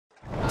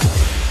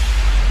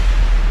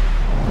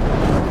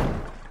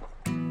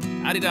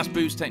Adidas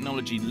Boost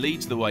technology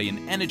leads the way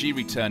in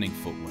energy-returning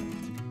footwear.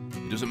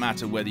 It doesn't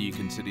matter whether you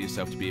consider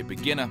yourself to be a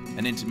beginner,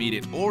 an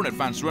intermediate or an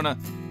advanced runner,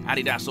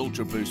 Adidas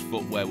Ultra Boost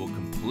footwear will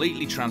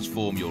completely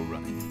transform your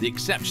running. The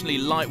exceptionally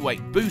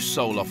lightweight Boost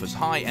sole offers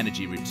high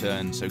energy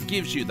return, so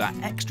gives you that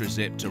extra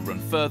zip to run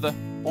further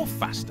or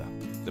faster.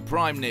 The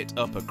prime knit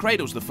upper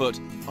cradles the foot,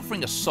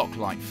 offering a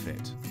sock-like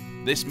fit.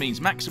 This means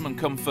maximum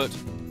comfort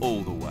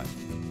all the way.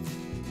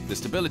 The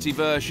stability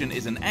version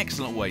is an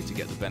excellent way to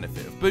get the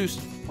benefit of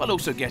boost while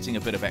also getting a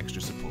bit of extra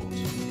support.